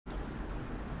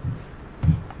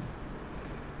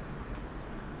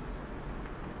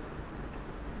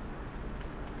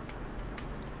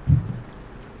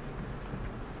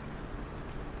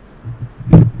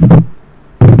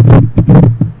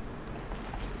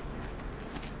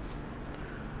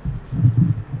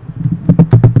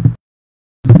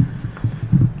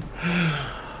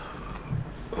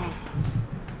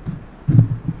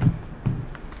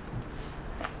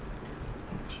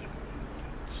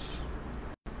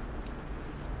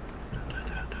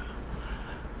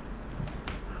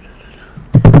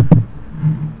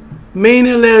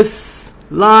Meaningless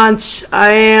Lunch.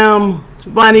 I am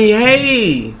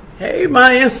Giovanni. Hey,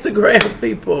 my Instagram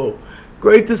people.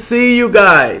 Great to see you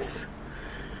guys.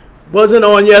 Wasn't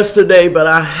on yesterday, but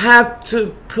I have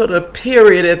to put a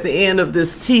period at the end of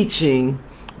this teaching.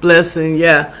 Blessing,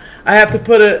 yeah. I have to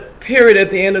put a period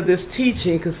at the end of this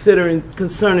teaching concerning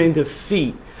the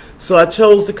feet. So I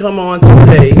chose to come on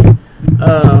today.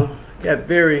 Got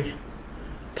very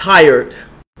tired,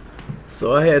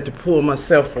 so I had to pull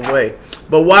myself away.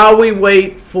 But while we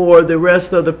wait for the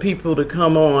rest of the people to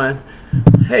come on,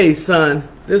 hey son,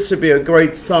 this should be a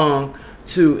great song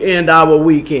to end our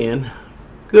weekend.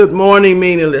 Good morning,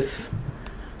 Meaningless.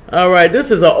 All right, this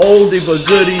is an oldie but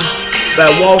goodie by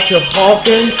Walter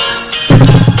Hawkins.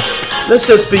 Let's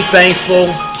just be thankful.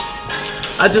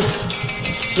 I just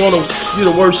want you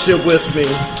to worship with me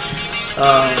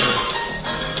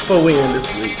before we end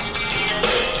this week.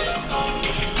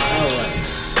 All right.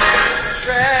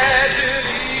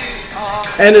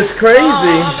 And it's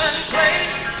crazy,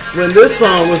 when this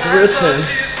song was written,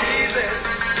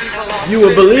 you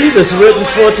would believe it's written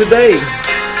for today.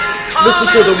 Listen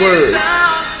to the words.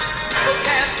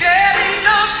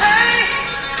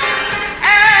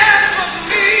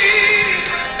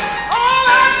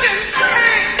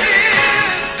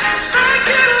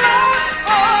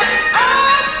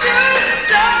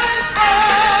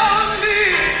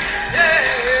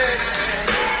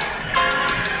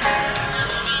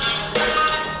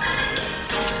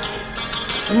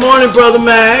 Good morning, Brother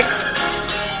Mac.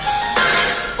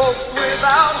 Folks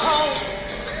without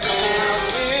homes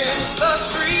in the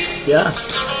streets. Yeah.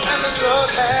 And the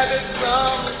drug habits,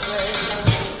 some say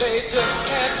they just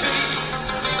can't be.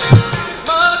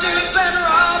 Muggers and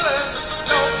robbers,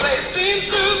 no place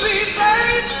seems to be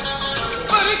safe.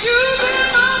 But if you've been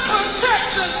my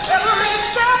protection every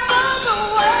step of the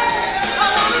way, I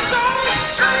want to say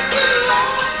thank you,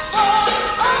 Lord, for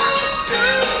all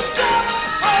you've done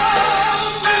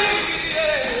for me.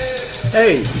 Yeah.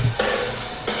 Hey.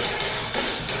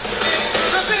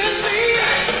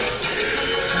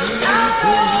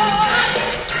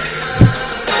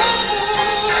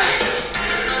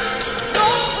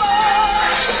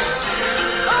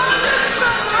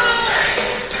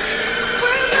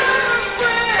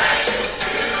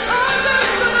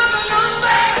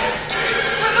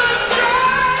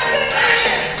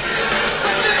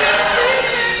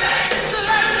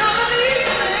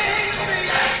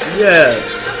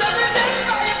 Yes.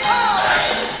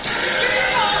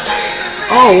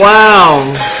 Oh, wow.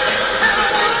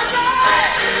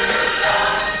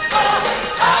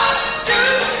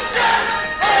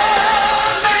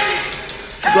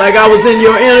 Like I was in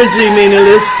your energy,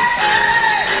 Meaningless.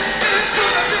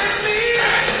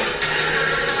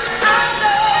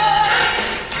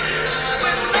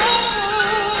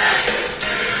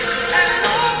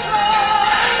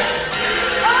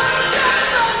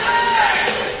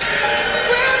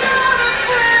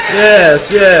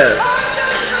 Yes, yes.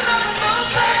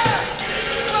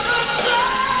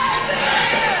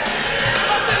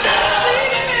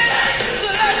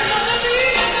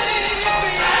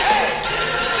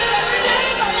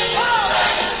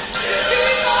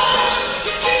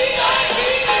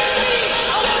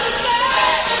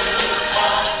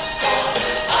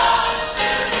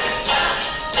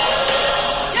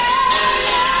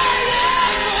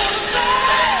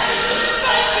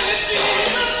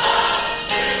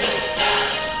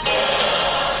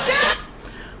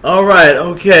 All right,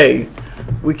 okay.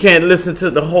 We can't listen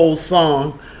to the whole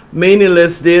song.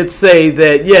 Meaningless did say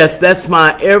that, yes, that's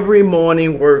my every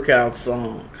morning workout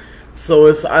song.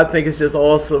 So I think it's just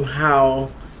awesome how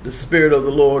the Spirit of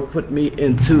the Lord put me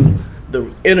into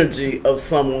the energy of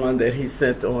someone that he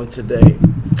sent on today.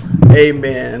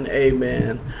 Amen,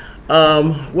 amen.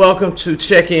 Welcome to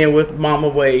Check In with Mama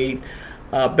Wade,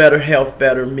 Better Health,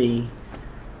 Better Me,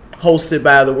 hosted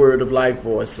by the Word of Life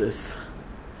Voices.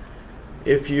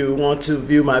 If you want to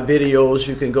view my videos,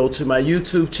 you can go to my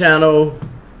YouTube channel,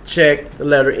 check the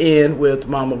letter N with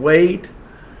Mama Wade.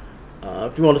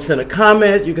 If you want to send a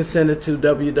comment, you can send it to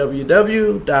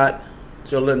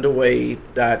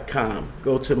www.jolindawade.com.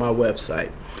 Go to my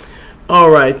website. All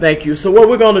right, thank you. So what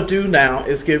we're going to do now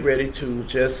is get ready to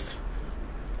just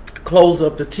close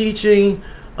up the teaching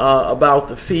about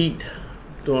the feet.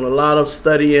 Doing a lot of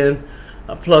studying,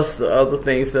 plus the other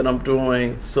things that I'm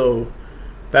doing. So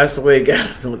Pastor Wade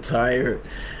got so tired.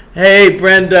 Hey,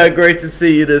 Brenda, great to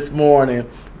see you this morning.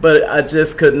 But I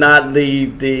just could not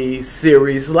leave the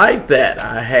series like that.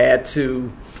 I had to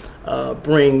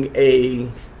bring a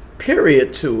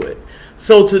period to it.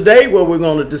 So today what we're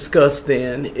going to discuss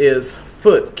then is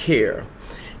foot care.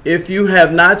 If you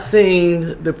have not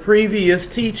seen the previous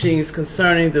teachings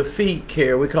concerning the feet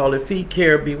care, we call it Feet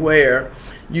Care Beware,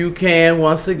 you can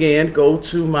once again go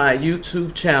to my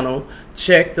YouTube channel,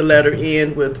 check the letter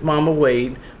N with Mama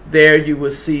Wade. There you will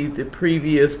see the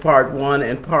previous part 1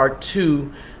 and part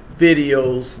 2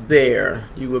 videos there.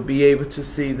 You will be able to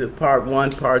see the part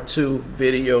 1, part 2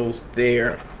 videos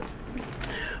there.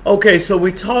 Okay, so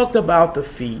we talked about the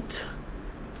feet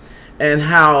and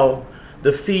how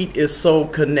the feet is so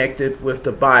connected with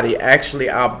the body. Actually,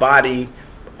 our body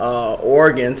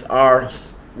organs are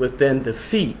within the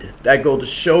feet. That go to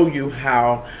show you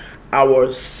how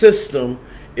our system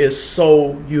is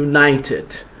so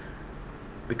united,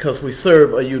 because we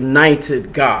serve a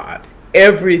united God.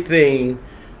 Everything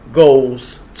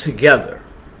goes together.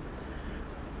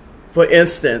 For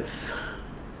instance,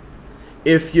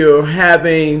 if you're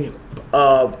having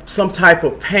some type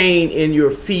of pain in your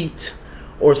feet,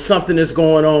 or something is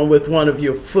going on with one of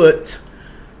your foot,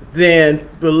 then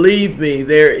believe me,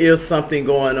 there is something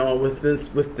going on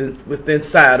with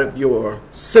inside of your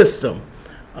system.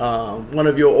 One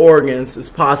of your organs is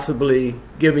possibly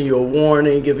giving you a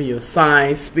warning, giving you a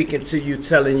sign, speaking to you,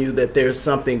 telling you that there's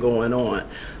something going on.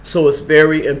 So it's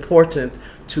very important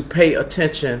to pay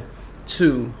attention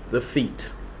to the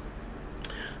feet.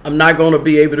 I'm not going to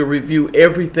be able to review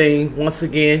everything. Once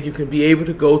again, you can be able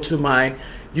to go to my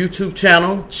YouTube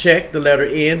channel, check the letter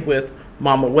N with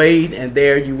Mama Wade, and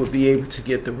there you will be able to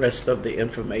get the rest of the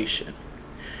information.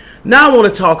 Now I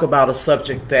want to talk about a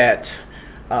subject that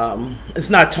is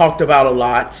not talked about a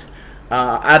lot.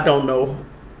 I don't know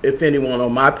if anyone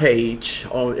on my page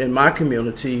or in my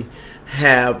community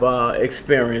have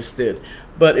experienced it,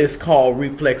 but it's called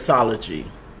reflexology.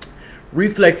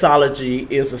 Reflexology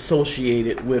is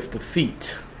associated with the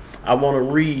feet. I want to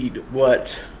read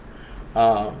what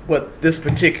this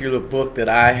particular book that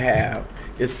I have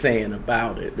is saying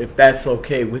about it, if that's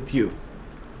okay with you.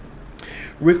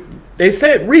 They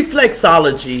said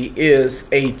reflexology is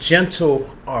a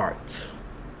gentle art,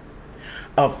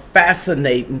 a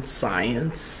fascinating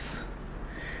science,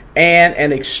 and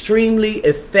an extremely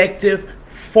effective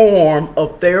form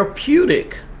of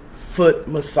therapeutic foot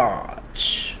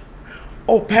massage.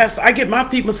 Oh, Pastor, I get my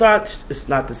feet massaged. It's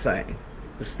not the same.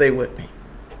 Just stay with me.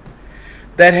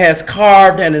 That has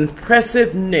carved an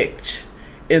impressive niche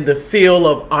in the field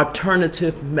of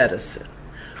alternative medicine.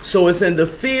 So it's in the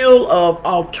field of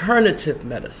alternative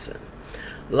medicine.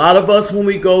 A lot of us, when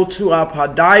we go to our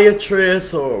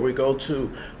podiatrist or we go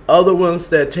to other ones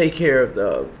that take care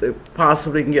of they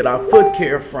possibly can get our foot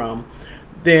care from,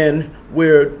 then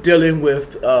we're dealing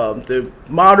with the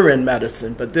modern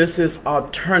medicine. But this is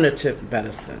alternative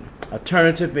medicine.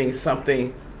 Alternative means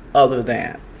something other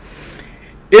than.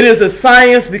 It is a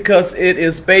science because it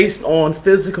is based on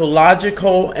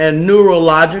physiological and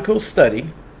neurological study.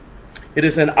 It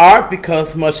is an art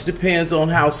because much depends on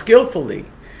how skillfully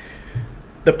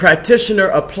the practitioner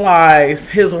applies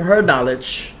his or her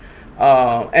knowledge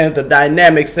and the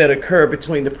dynamics that occur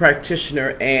between the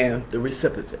practitioner and the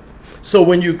recipient. So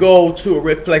when you go to a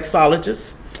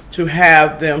reflexologist to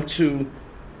have them to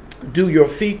do your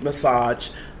feet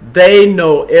massage, they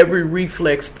know every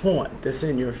reflex point that's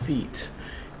in your feet.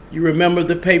 You remember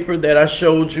the paper that I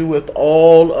showed you with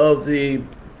all of the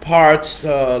parts,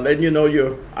 letting you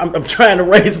know I'm trying to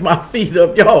raise my feet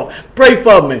up. Y'all, pray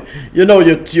for me. You know,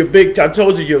 your big, I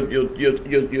told you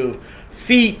your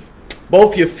feet,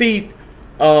 both your feet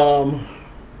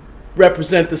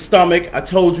represent the stomach. I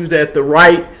told you that the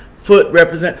right foot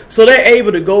represents, so they're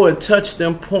able to go and touch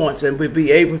them points and we'll be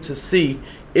able to see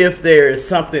if there is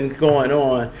something going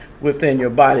on within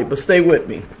your body. But stay with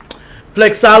me.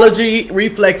 Reflexology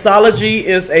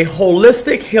is a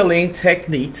holistic healing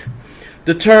technique.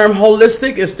 The term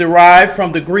holistic is derived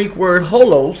from the Greek word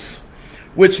holos,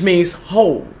 which means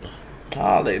whole.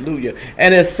 Hallelujah.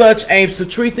 And as such aims to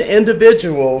treat the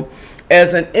individual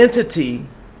as an entity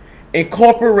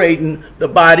incorporating the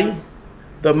body,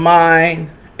 the mind,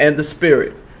 and the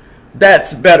spirit.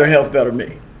 That's better health, better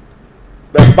me.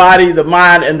 The body, the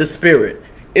mind, and the spirit.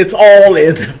 It's all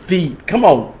in the feet. Come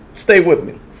on, stay with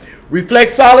me.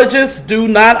 Reflexologists do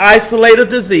not isolate a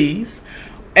disease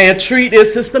and treat it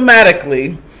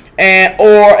systematically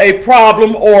or a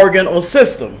problem, organ, or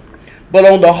system, but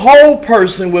on the whole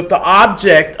person with the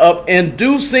object of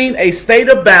inducing a state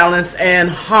of balance and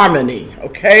harmony,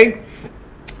 okay?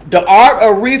 The art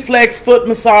of reflex foot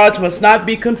massage must not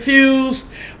be confused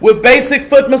with basic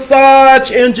foot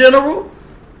massage in general.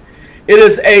 It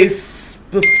is a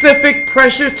specific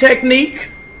pressure technique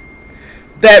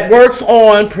that works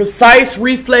on precise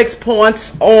reflex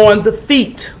points on the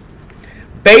feet,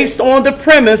 based on the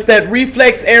premise that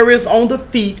reflex areas on the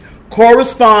feet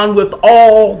correspond with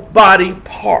all body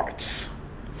parts.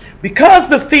 Because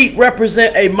the feet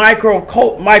represent a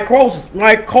microcosm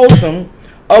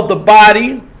of the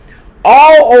body,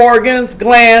 all organs,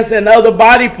 glands, and other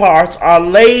body parts are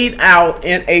laid out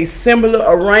in a similar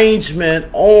arrangement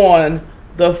on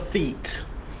the feet.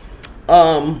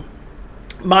 My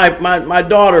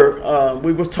daughter,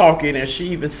 we were talking, and she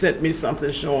even sent me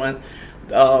something showing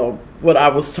what I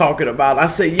was talking about. I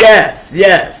said,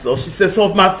 yes. So she said,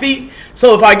 so if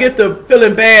I get to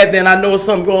feeling bad, then I know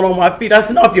something going on with my feet. I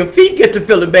said, no, if your feet get to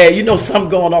feeling bad, you know something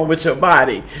going on with your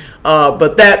body.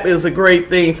 But that is a great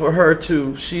thing for her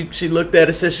to, she looked at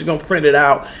it, said she's going to print it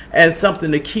out, and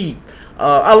something to keep.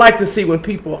 I like to see when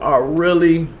people are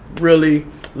really, really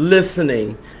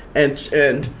listening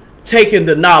and taking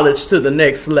the knowledge to the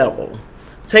next level.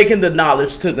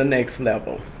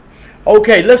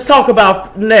 Okay, let's talk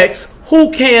about next,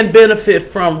 who can benefit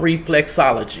from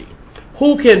reflexology?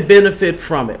 Who can benefit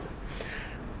from it?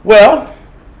 Well,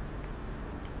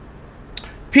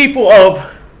 people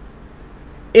of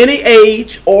any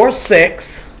age or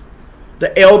sex,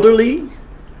 the elderly,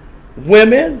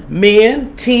 women,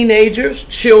 men, teenagers,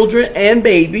 children, and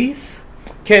babies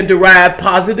can derive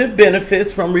positive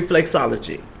benefits from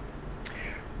reflexology.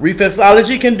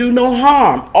 Reflexology can do no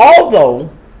harm,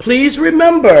 although please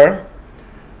remember,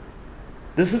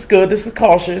 this is good, this is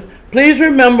caution. Please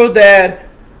remember that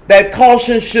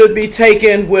caution should be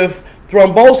taken with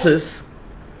thrombosis.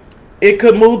 It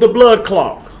could move the blood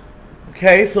clot.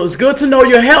 Okay, so it's good to know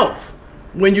your health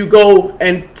when you go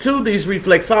and to these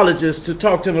reflexologists to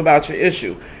talk to them about your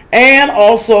issue. And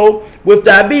also with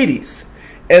diabetes,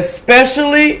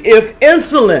 especially if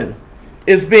insulin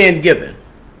is being given.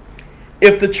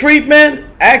 If the treatment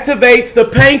activates the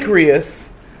pancreas,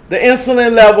 the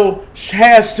insulin level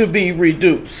has to be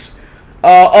reduced.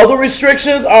 Other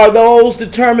restrictions are those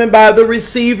determined by the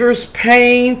receiver's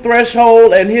pain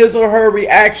threshold and his or her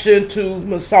reaction to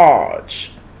massage.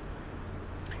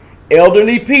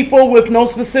 Elderly people with no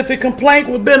specific complaint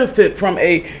will benefit from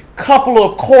a couple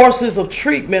of courses of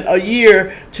treatment a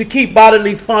year to keep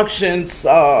bodily functions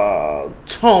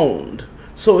toned.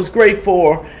 So it's great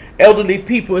for elderly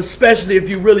people, especially if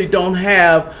you really don't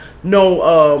have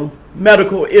no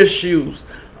medical issues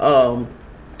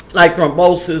like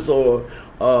thrombosis or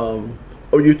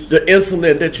the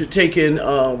insulin that you're taking.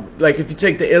 Like if you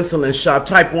take the insulin shot,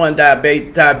 type 1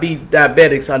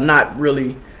 diabetics are not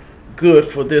really good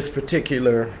for this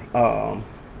particular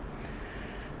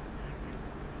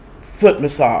foot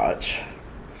massage.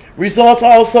 Results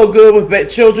are also good with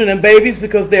children and babies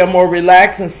because they are more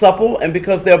relaxed and supple, and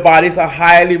because their bodies are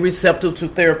highly receptive to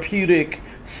therapeutic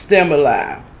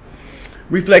stimuli.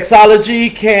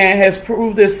 Reflexology has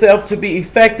proved itself to be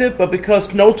effective, but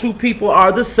because no two people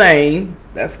are the same,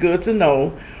 that's good to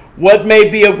know, what may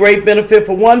be a great benefit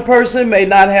for one person may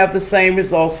not have the same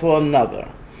results for another.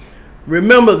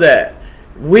 Remember that.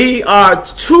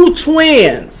 Two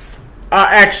twins are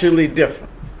actually different.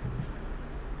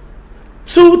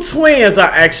 Two twins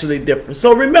are actually different.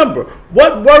 So remember,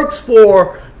 what works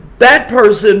for that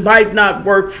person might not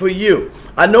work for you.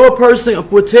 I know a person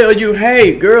would tell you,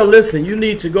 hey, girl, listen, you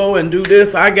need to go and do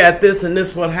this. I got this and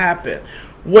this what happened.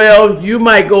 Well, you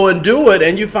might go and do it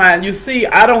and you see,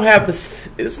 I don't have this,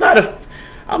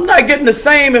 I'm not getting the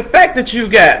same effect that you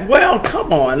got. Well,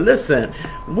 come on, listen.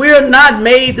 We're not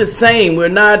made the same. We're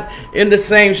not in the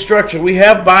same structure. We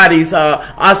have bodies.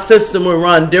 Our system will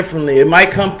run differently. It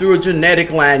might come through a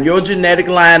genetic line. Your genetic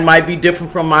line might be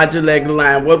different from my genetic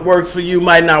line. What works for you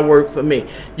might not work for me.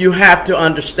 You have to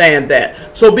understand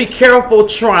that. So be careful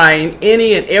trying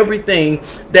any and everything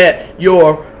that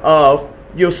your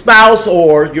spouse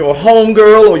or your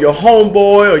homegirl or your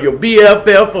homeboy or your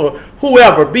BFF or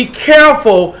whoever, be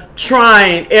careful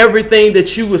trying everything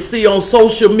that you will see on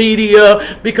social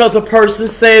media because a person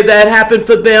said that happened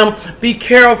for them. Be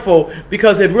careful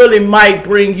because it really might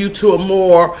bring you to a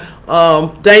more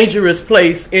dangerous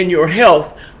place in your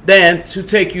health than to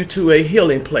take you to a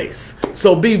healing place.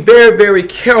 So be very, very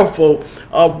careful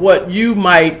of what you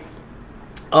might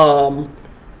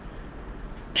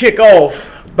kick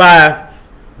off by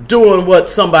doing what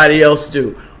somebody else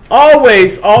do.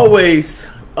 Always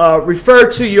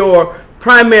refer to your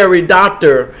primary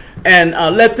doctor and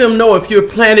let them know if you're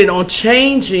planning on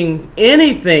changing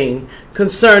anything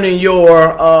concerning your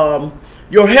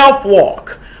health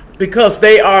walk, because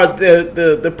they are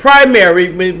the primary,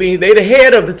 meaning they're the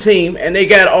head of the team, and they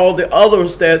got all the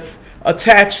others that's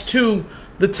attached to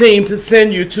the team to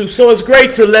send you to. So it's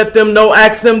great to let them know,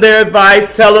 ask them their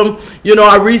advice, tell them,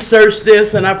 I researched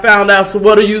this and I found out, so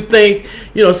what do you think?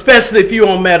 Especially if you're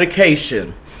on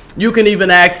medication. You can even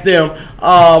ask them,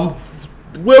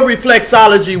 will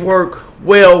reflexology work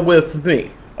well with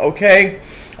me? Okay.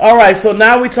 All right. So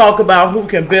now we talk about who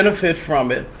can benefit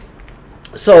from it.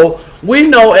 So we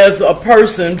know as a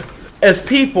person, as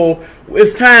people,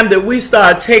 it's time that we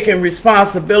start taking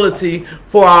responsibility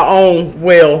for our own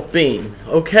well-being.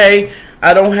 Okay.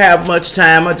 I don't have much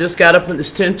time. I just got up, and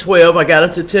it's 10:12. I got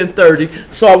up to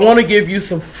 10:30. So I want to give you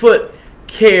some foot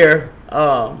care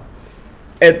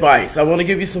advice. I want to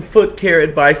give you some foot care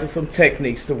advice and some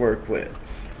techniques to work with.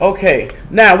 Okay,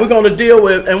 now we're going to deal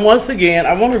with, and once again,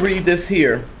 I want to read this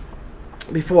here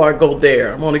before I go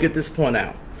there. I want to get this point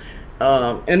out.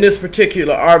 In this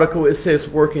particular article, it says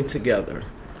working together.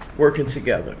 Working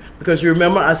together. Because you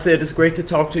remember I said it's great to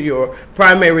talk to your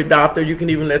primary doctor. You can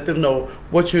even let them know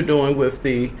what you're doing with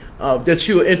the, that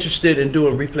you're interested in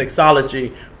doing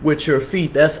reflexology with your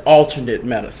feet. That's alternate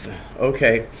medicine.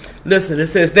 Okay. Listen, it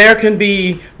says there can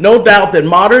be no doubt that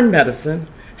modern medicine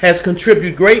has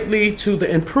contributed greatly to the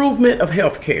improvement of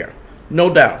healthcare.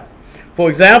 No doubt. For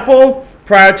example,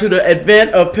 prior to the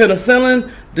advent of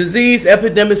penicillin, disease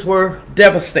epidemics were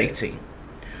devastating.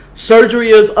 Surgery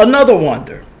is another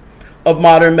wonder of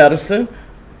modern medicine,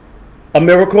 a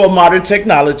miracle of modern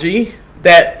technology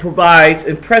that provides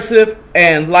impressive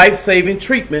and life-saving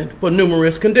treatment for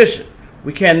numerous conditions.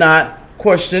 We cannot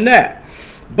question that.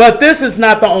 But this is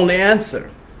not the only answer,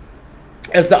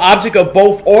 as the object of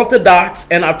both orthodox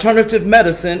and alternative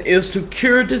medicine is to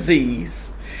cure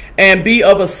disease and be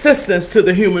of assistance to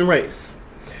the human race.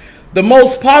 The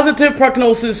most positive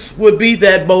prognosis would be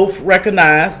that both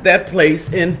recognize that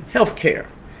place in healthcare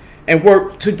and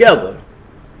work together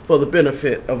for the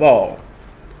benefit of all.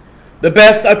 The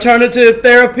best alternative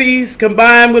therapies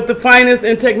combined with the finest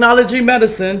in technology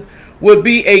medicine would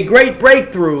be a great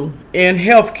breakthrough in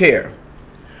healthcare.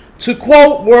 To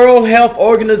quote World Health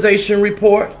Organization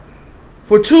report,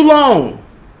 for too long,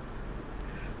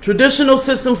 traditional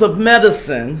systems of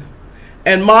medicine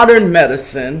and modern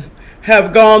medicine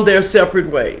have gone their separate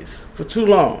ways for too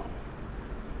long.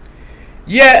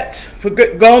 Yet,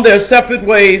 gone their separate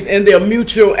ways in their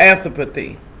mutual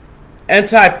antipathy.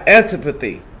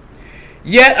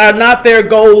 Yet are not their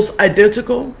goals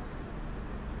identical?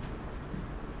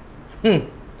 I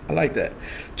like that.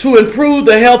 To improve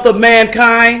the health of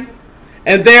mankind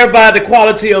and thereby the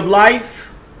quality of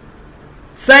life.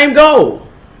 Same goal.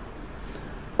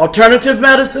 Alternative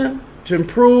medicine to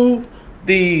improve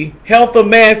the health of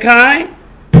mankind,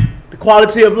 the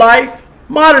quality of life.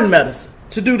 Modern medicine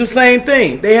to do the same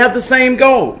thing. They have the same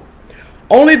goal.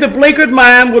 Only the blinkered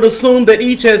mind would assume that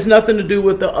each has nothing to do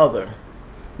with the other.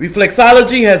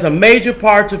 Reflexology has a major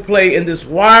part to play in this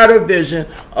wider vision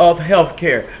of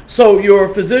healthcare. So your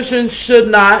physician should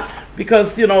not,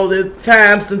 because you know the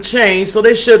times have changed, so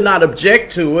they should not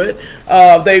object to it.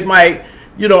 They might,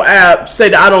 you know, say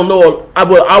that I don't know. I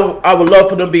would love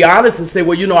for them to be honest and say,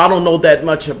 well, you know, I don't know that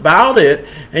much about it.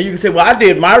 And you can say, well, I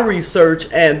did my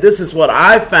research and this is what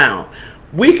I found.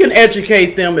 We can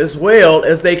educate them as well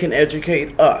as they can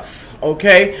educate us,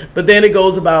 okay? But then it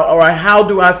goes about, all right, how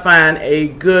do I find a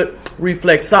good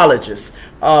reflexologist?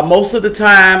 Most of the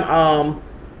time,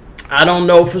 I don't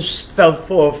know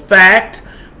for a fact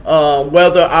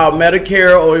whether our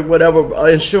Medicare or whatever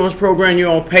insurance program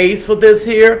you're on pays for this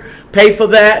here, pay for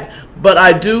that. But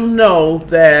I do know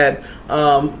that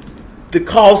the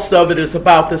cost of it is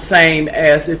about the same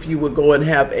as if you would go and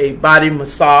have a body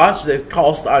massage. The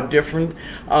costs are different.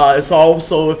 It's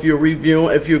also if you're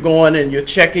going and you're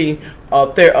checking a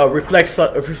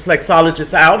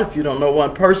reflexologist out, if you don't know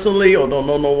one personally or don't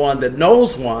know no one that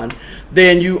knows one,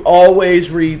 then you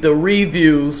always read the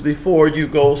reviews before you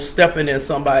go stepping in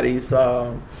somebody's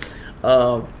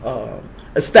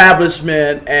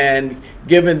establishment and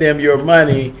giving them your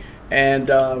money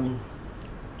and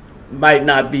might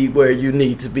not be where you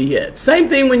need to be at. Same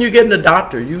thing when you're getting a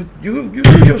doctor. You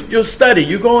study.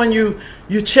 You go and you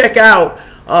check out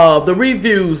the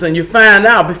reviews and you find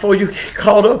out before you get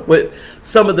caught up with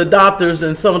some of the doctors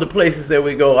and some of the places that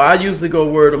we go. I usually go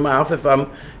word of mouth if I'm,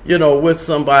 you know, with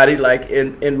somebody. Like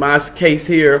in my case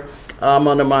here, I'm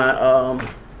with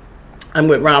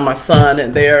around my son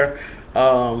and their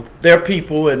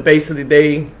people, and basically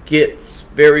they get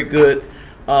very good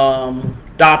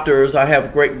doctors. I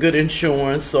have good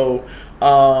insurance, so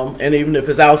and even if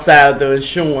it's outside of the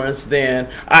insurance, then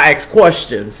I ask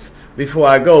questions before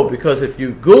I go, because if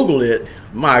you Google it,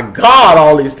 my God,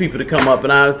 all these people to come up,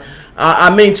 and I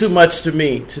mean too much to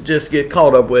me to just get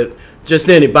caught up with just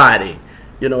anybody.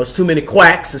 You know, it's too many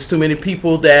quacks. It's too many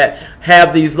people that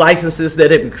have these licenses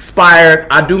that have expired.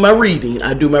 I do my reading.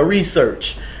 I do my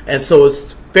research, and so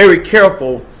it's very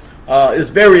careful. It's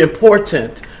very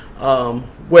important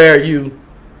where you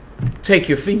take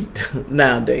your feet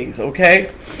nowadays,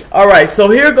 okay? All right, so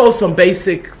here goes some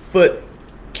basic foot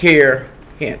care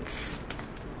hints.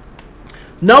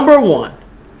 Number 1,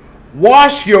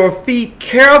 wash your feet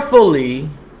carefully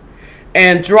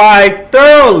and dry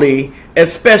thoroughly,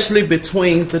 especially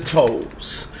between the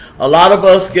toes. A lot of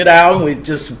us get out and we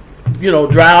just,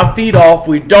 dry our feet off.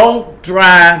 We don't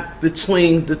dry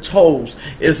between the toes.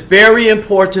 It's very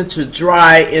important to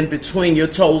dry in between your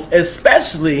toes,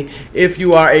 especially if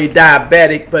you are a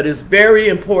diabetic, but it's very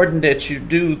important that you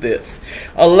do this.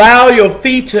 Allow your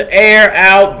feet to air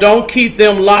out. Don't keep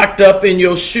them locked up in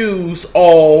your shoes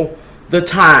all the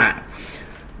time.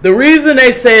 The reason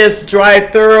they say it's dry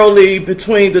thoroughly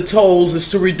between the toes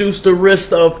is to reduce the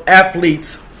risk of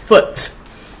athlete's foot.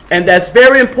 And that's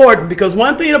very important, because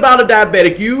one thing about a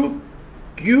diabetic, you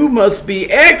must be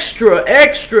extra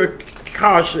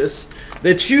cautious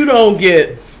that you don't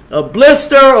get a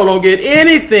blister or don't get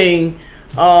anything,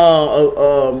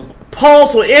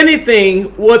 pulse or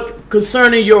anything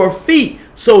concerning your feet.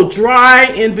 So dry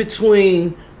in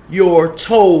between your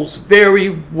toes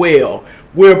very well.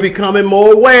 We're becoming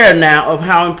more aware now of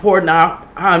how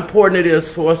important it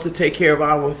is for us to take care of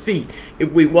our feet.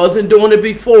 If we wasn't doing it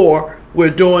before, we're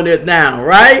doing it now,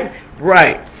 right?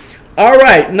 Right. All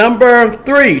right, number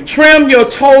 3, trim your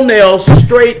toenails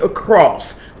straight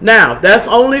across. Now, that's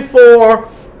only for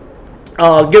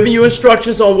giving you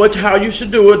instructions on how you should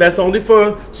do it. That's only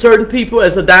for certain people.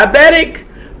 As a diabetic,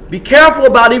 be careful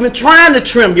about even trying to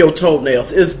trim your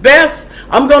toenails. It's best,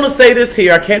 I'm going to say this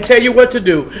here, I can't tell you what to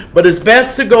do, but it's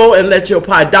best to go and let your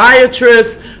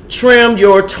podiatrist trim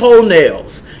your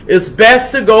toenails. It's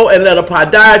best to go and let a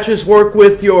podiatrist work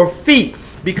with your feet,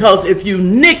 because if you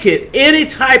nick it any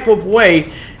type of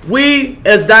way, we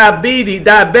as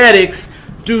diabetics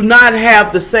do not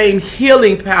have the same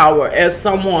healing power as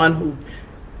someone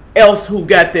else who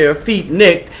got their feet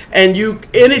nicked, and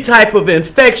any type of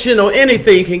infection or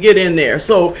anything can get in there.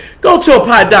 So go to a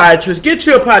podiatrist. Get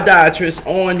you a podiatrist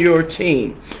on your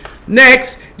team.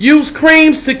 Next, use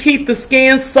creams to keep the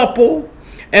skin supple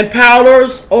and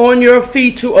powders on your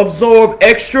feet to absorb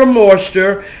extra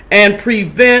moisture and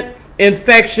prevent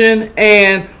infection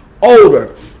and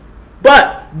odor.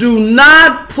 But do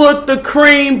not put the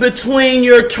cream between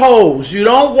your toes. You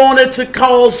don't want it to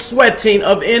cause sweating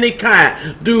of any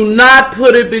kind. Do not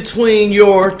put it between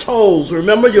your toes.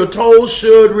 Remember, your toes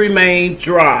should remain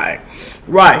dry.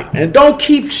 Right. And don't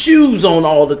keep shoes on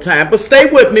all the time. But stay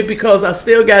with me, because I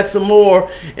still got some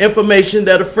more information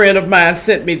that a friend of mine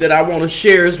sent me that I want to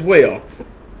share as well.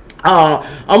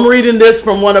 I'm reading this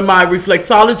from one of my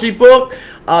reflexology books.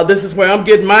 This is where I'm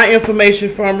getting my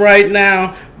information from right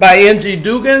now, by N.G.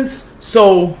 Dugans.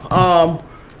 So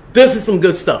this is some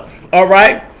good stuff. All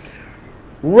right.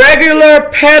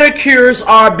 Regular pedicures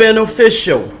are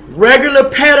beneficial. Regular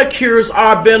pedicures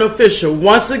are beneficial.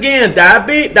 Once again,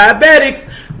 diabetics,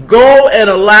 go and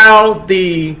allow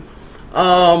the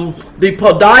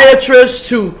podiatrist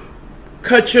to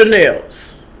cut your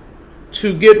nails,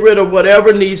 to get rid of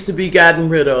whatever needs to be gotten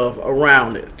rid of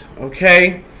around it.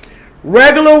 Okay.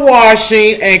 Regular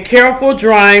washing and careful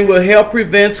drying will help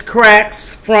prevent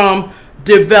cracks from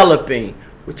developing.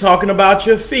 We're talking about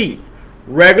your feet.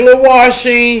 Regular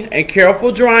washing and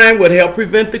careful drying would help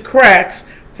prevent the cracks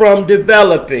from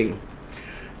developing.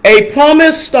 A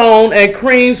pumice stone and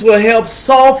creams will help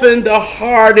soften the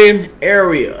hardened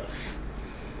areas.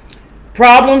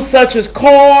 Problems such as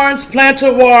corns,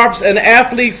 plantar warts, and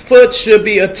athlete's foot should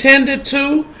be attended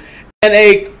to, and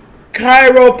a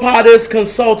chiropodist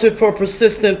consulted for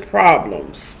persistent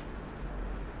problems.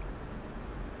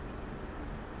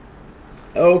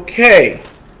 Okay.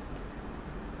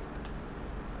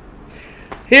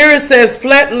 Here it says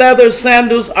flat leather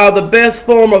sandals are the best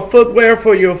form of footwear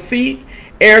for your feet.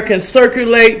 Air can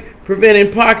circulate,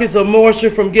 preventing pockets of moisture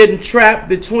from getting trapped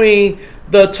between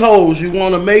the toes. You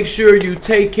want to make sure you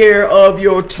take care of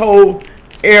your toe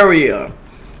area.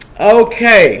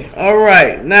 Okay, all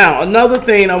right. Now, another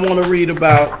thing I want to read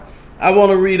about. I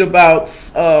want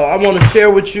to share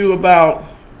with you about,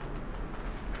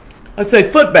 let's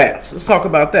say, foot baths. Let's talk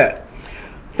about that.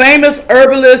 Famous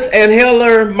herbalist and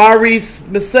healer Maurice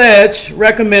Message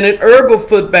recommended herbal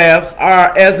foot baths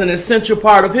as an essential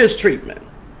part of his treatment.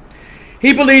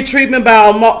 He believed treatment by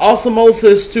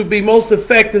osmosis to be most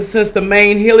effective, since the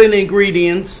main healing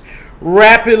ingredients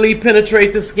rapidly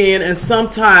penetrate the skin and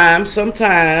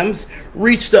sometimes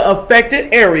reach the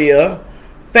affected area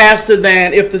faster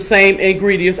than if the same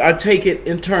ingredients are taken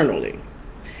internally.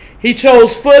 He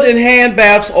chose foot and hand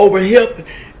baths over hip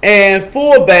and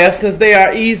full baths, since they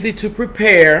are easy to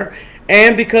prepare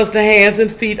and because the hands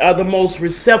and feet are the most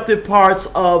receptive parts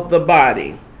of the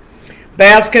body.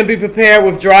 Baths can be prepared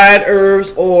with dried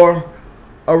herbs or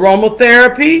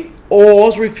aromatherapy,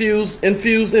 oils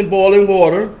infused in boiling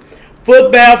water.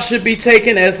 Foot baths should be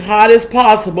taken as hot as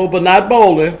possible, but not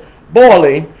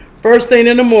boiling first thing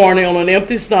in the morning on an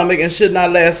empty stomach, and should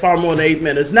not last far more than 8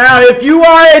 minutes. Now, if you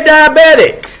are a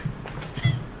diabetic,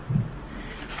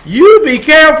 you be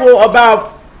careful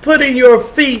about putting your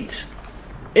feet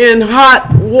in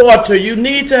hot water. You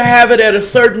need to have it at a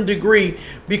certain degree,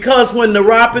 because when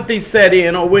neuropathy set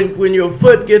in, or when your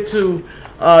foot gets to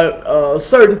a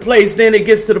certain place, then it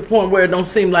gets to the point where it don't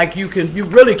seem like you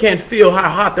really can't feel how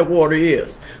hot the water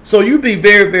is. So you be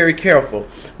very, very careful.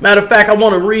 Matter of fact, I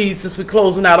want to read, since we're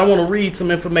closing out, I want to read some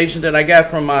information that I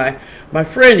got from my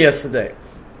friend yesterday.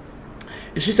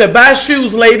 She said, buy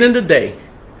shoes late in the day.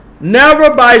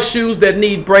 Never buy shoes that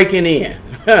need breaking in.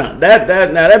 Now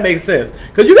that makes sense,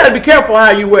 because you got to be careful how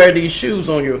you wear these shoes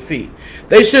on your feet.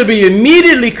 They should be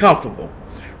immediately comfortable.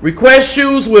 Request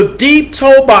shoes with deep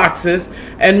toe boxes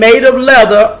and made of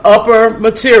leather upper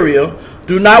material.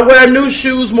 Do not wear new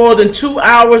shoes more than 2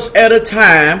 hours at a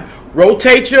time.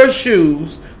 Rotate your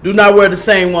shoes. Do not wear the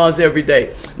same ones every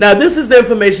day. Now, this is the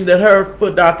information that her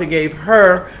foot doctor gave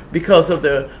her because of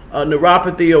the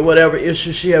neuropathy or whatever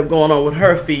issue she have going on with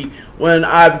her feet. When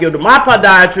I give to my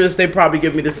podiatrist, they probably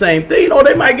give me the same thing, or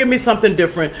they might give me something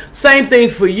different. Same thing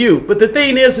for you. But the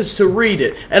thing is to read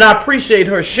it. And I appreciate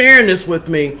her sharing this with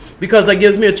me, because it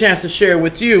gives me a chance to share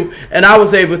with you. And I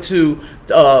was able to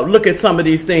look at some of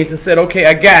these things and said, okay,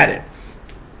 I got it.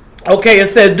 Okay, it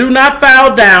says, do not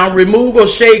foul down, remove or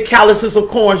shade calluses or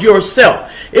corns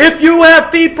yourself. If you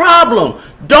have feet problem,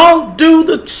 don't do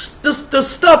the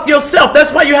stuff yourself.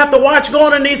 That's why you have to watch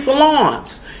going in these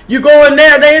salons. You go in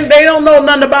there, they don't know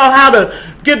nothing about how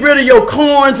to get rid of your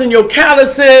corns and your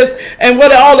calluses and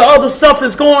what all the other stuff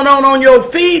that's going on your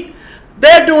feet.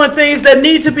 They're doing things that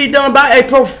need to be done by a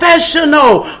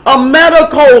professional, a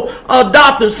medical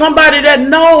doctor, somebody that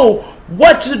know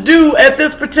what to do at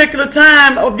this particular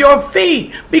time of your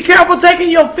feet. Be careful taking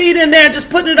your feet in there and just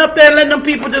putting it up there and letting them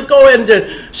people just go ahead and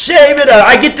just shave it up.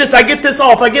 I get this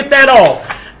off, I get that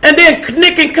off. And then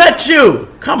nick and cut you.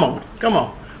 Come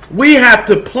on. We have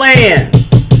to plan.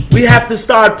 We have to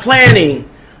start planning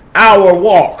our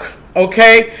walk,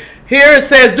 okay? Here it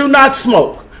says, do not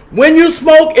smoke. When you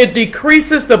smoke, it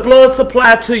decreases the blood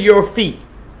supply to your feet.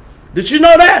 Did you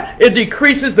know that? It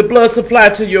decreases the blood supply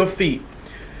to your feet.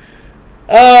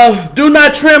 Do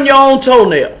not trim your own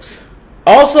toenails.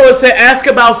 Also, it said, ask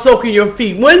about soaking your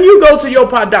feet. When you go to your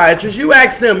podiatrist, you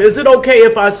ask them, is it okay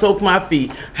if I soak my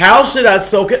feet? How should I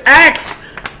soak it?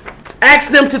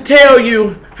 Ask them to tell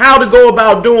you how to go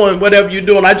about doing whatever you're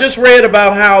doing. I just read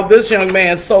about how this young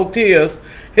man soaked his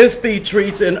feet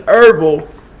treats in herbal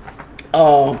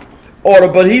order,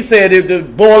 but he said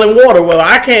it boiling water. Well,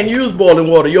 I can't use boiling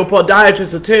water. Your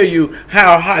podiatrist will tell you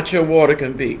how hot your water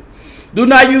can be. Do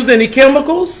not use any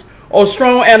chemicals or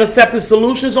strong antiseptic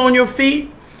solutions on your feet,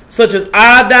 such as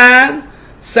iodine,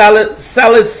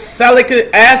 salicylic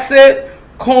acid,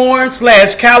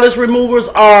 corn/callus removers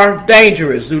are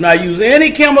dangerous. Do not use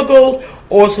any chemicals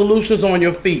or solutions on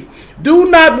your feet. Do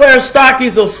not wear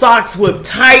stockings or socks with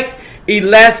tight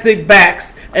elastic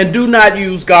backs, and do not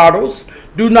use garters.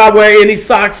 Do not wear any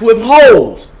socks with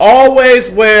holes. Always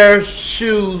wear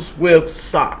shoes with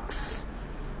socks.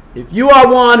 If you are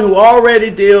one who already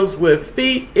deals with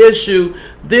feet issue,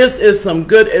 this is some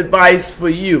good advice for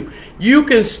you. You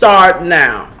can start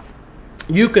now.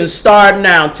 You can start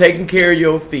now taking care of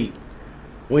your feet.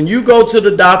 When you go to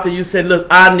the doctor, you say, look,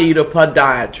 I need a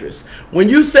podiatrist. When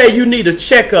you say you need a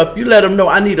checkup, you let them know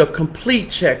I need a complete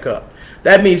checkup.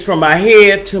 That means from my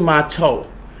head to my toe.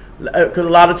 Because a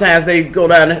lot of times they go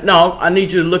down and, no, I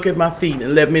need you to look at my feet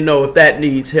and let me know if that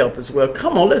needs help as well.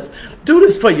 Come on, let's do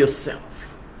this for yourself.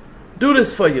 Do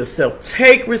this for yourself.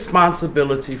 Take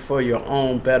responsibility for your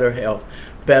own better health,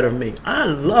 better me. I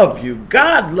love you.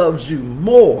 God loves you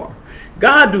more.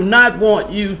 God do not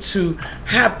want you to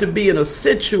have to be in a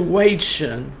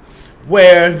situation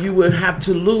where you would have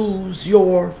to lose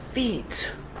your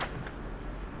feet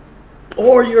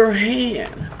or your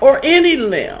hand or any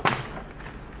limb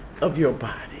of your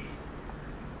body.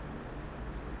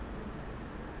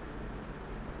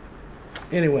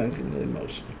 Anyway, I'm getting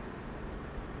emotional.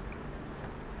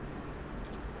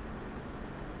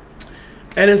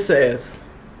 And it says,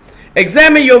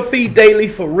 examine your feet daily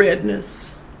for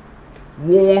redness,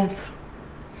 warmth,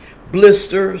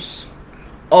 blisters,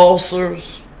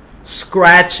 ulcers,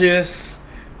 scratches,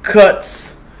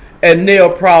 cuts, and nail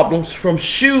problems from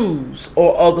shoes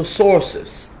or other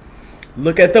sources.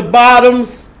 Look at the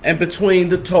bottoms and between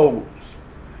the toes.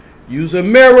 Use a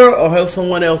mirror or have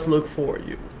someone else look for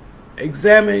you.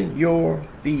 Examine your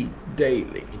feet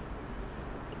daily,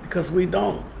 because we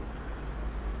don't.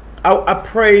 I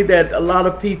pray that a lot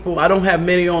of people, I don't have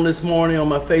many on this morning on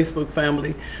my Facebook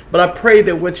family, but I pray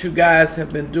that what you guys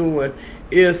have been doing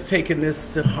is taking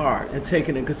this to heart and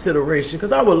taking it in consideration.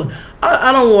 Because I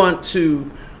don't want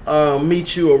to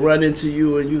meet you or run into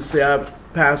you and you say, I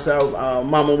passed out,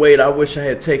 Mama Wade, I wish I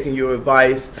had taken your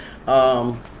advice.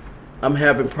 I'm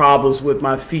having problems with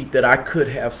my feet that I could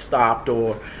have stopped,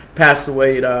 or Pastor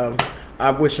Wade,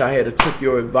 I wish I had took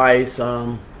your advice.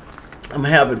 I'm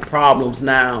having problems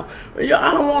now. I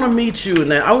don't want to meet you,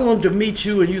 and I want to meet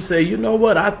you and you say, you know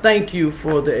what, I thank you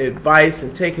for the advice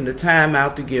and taking the time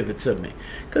out to give it to me.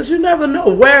 Because you never know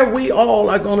where we all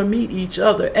are going to meet each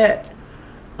other at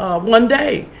one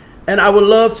day. And I would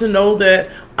love to know that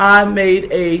I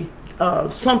made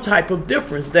some type of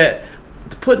difference, that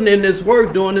putting in this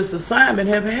work, doing this assignment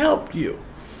have helped you.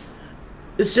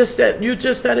 It's just that you're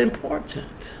just that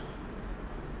important.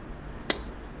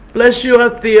 Bless you,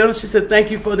 Althea. She said,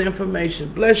 thank you for the information.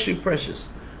 Bless you, precious.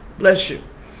 Bless you.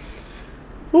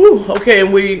 Whew, okay,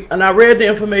 and I read the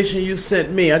information you sent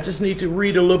me. I just need to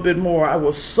read a little bit more. I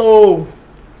was so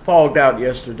fogged out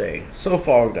yesterday. So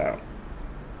fogged out.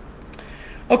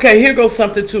 Okay, here goes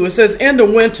something too. It says, in the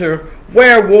winter,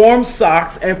 wear warm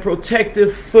socks and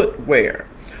protective footwear.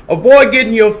 Avoid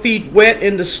getting your feet wet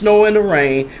in the snow and the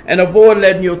rain, and avoid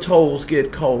letting your toes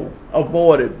get cold.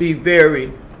 Avoid it. Be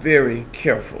very, very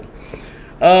careful.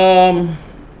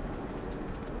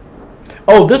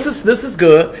 Oh, this is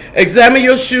good. Examine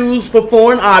your shoes for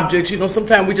foreign objects. You know,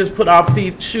 sometimes we just put our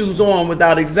shoes on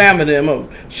without examining them or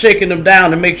shaking them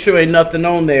down and make sure ain't nothing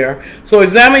on there. So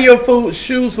examine your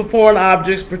shoes for foreign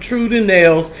objects, protruding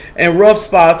nails, and rough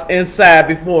spots inside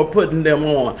before putting them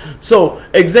on. So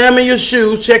examine your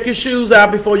shoes. Check your shoes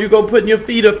out before you go putting your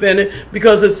feet up in it,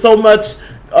 because it's so much.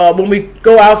 When we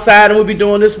go outside and we'll be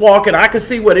doing this walking, I can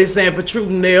see what they're saying,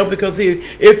 protruding nail, because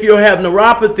if you have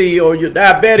neuropathy or you're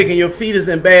diabetic and your feet is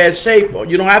in bad shape, or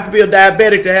you don't have to be a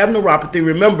diabetic to have neuropathy,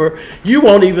 remember, you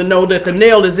won't even know that the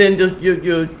nail is in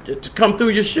to come through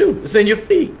your shoe. It's in your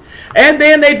feet. And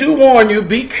then they do warn you,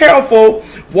 be careful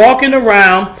walking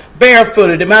around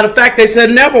barefooted. As a matter of fact, they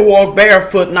said never walk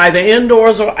barefoot, neither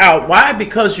indoors or out. Why?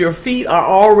 Because your feet are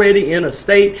already in a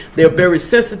state. They're very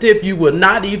sensitive. You would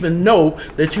not even know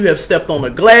that you have stepped on a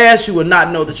glass. You would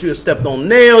not know that you have stepped on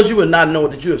nails. You would not know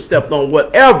that you have stepped on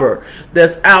whatever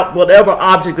that's out, whatever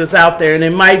object that's out there. And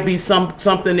it might be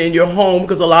something in your home,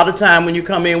 because a lot of time when you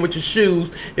come in with your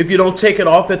shoes, if you don't take it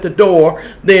off at the door,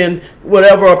 then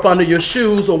whatever up under your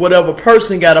shoes or whatever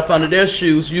person got up under their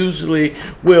shoes usually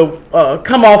will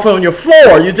come off on your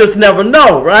floor. You just never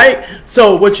know, right?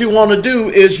 So what you want to do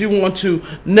is you want to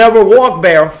never walk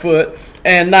barefoot,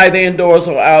 and neither indoors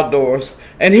or outdoors.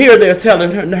 And here they're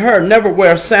telling her never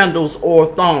wear sandals or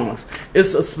thongs.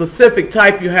 It's a specific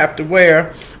type you have to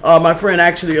wear. My friend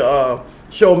actually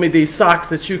showed me these socks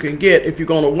that you can get if you're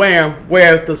going to wear them.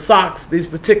 Wear the socks, these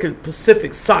particular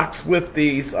specific socks with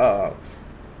these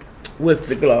with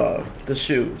the glove, the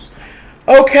shoes.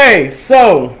 Okay,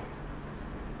 so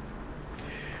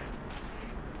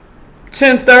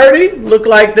 10:30, look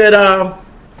like that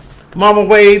Mama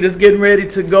Wade is getting ready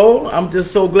to go. I'm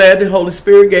just so glad the Holy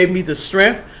Spirit gave me the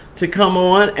strength to come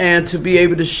on and to be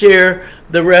able to share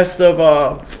the rest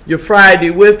of your Friday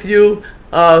with you.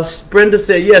 Brenda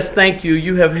said, yes, thank you.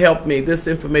 You have helped me. This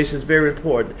information is very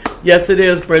important. Yes, it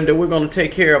is, Brenda. We're going to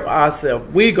take care of ourselves.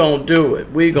 We're going to do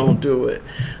it. We're going to do it.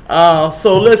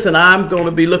 So listen, I'm going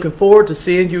to be looking forward to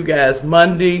seeing you guys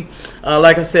Monday.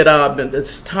 Like I said, I've been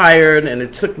just tired, and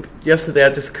it took yesterday. I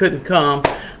just couldn't come.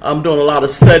 I'm doing a lot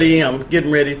of studying. I'm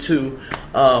getting ready to,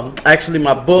 actually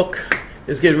my book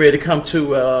is getting ready to come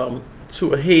to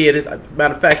a head. As a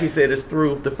matter of fact, he said it's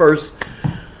through the first,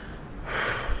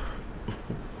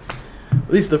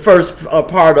 at least the first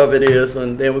part of it is,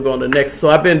 and then we're going to the next. So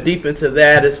I've been deep into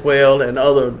that as well, and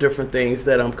other different things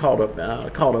that I'm caught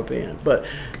up in. But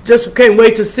just can't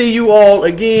wait to see you all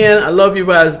again. I love you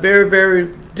guys very,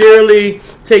 very dearly.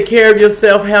 Take care of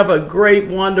yourself. Have a great,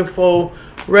 wonderful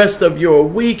rest of your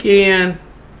weekend,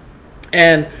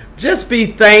 and just be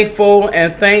thankful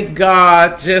and thank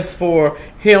God just for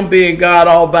Him being God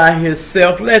all by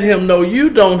Himself. Let Him know you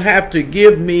don't have to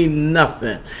give me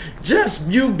nothing. Just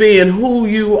you being who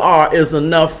you are is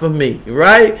enough for me,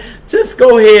 right? Just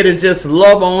go ahead and just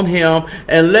love on Him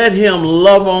and let Him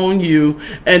love on you,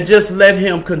 and just let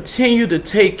Him continue to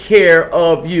take care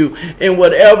of you in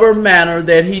whatever manner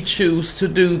that He chooses to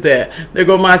do that. There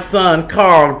go my son,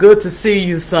 Carl. Good to see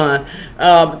you, son.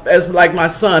 As like my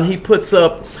son, he puts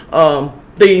up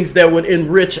things that would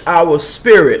enrich our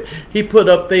spirit. He put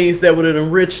up things that would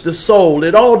enrich the soul.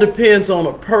 It all depends on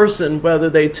a person whether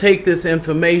they take this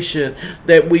information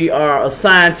that we are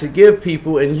assigned to give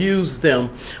people and use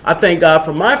them. I thank God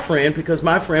for my friend, because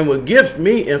my friend would give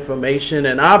me information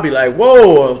and I'll be like,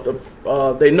 whoa,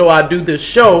 they know I do this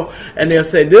show, and they'll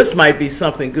say this might be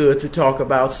something good to talk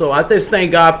about. So I just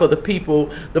thank God for the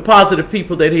people, the positive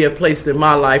people that he had placed in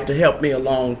my life to help me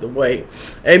along the way.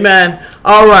 Amen.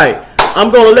 All right,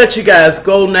 I'm going to let you guys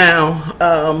go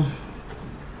now.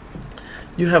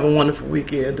 You have a wonderful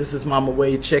weekend. This is Mama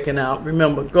Wade checking out.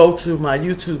 Remember, go to my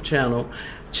YouTube channel,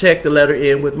 check the letter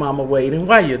N with Mama Wade, and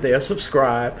while you're there,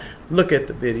 subscribe, look at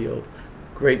the video.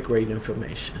 Great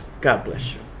information. God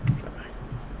bless you.